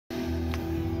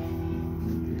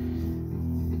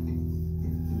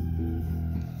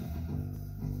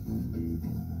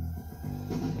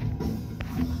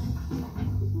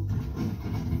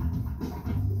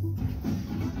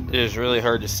is really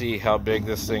hard to see how big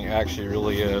this thing actually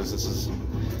really is. This is,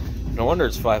 no wonder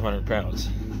it's 500 pounds.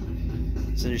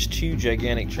 So there's two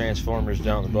gigantic transformers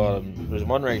down the bottom. There's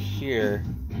one right here,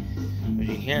 but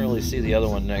you can't really see the other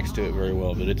one next to it very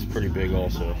well, but it's pretty big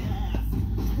also.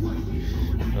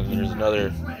 And then there's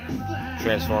another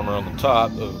transformer on the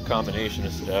top of a combination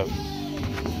of stuff.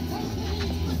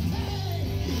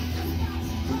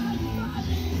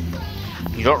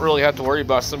 You don't really have to worry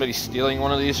about somebody stealing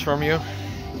one of these from you,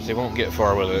 because they won't get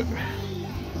far with it.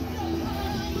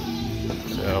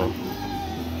 So,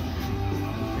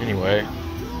 anyway,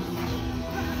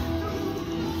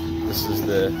 this is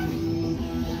the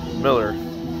Miller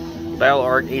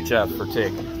dialarc HF for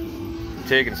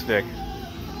TIG and stick.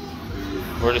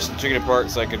 We're just taking it apart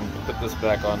so I can put this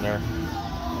back on there.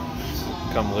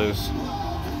 Come loose.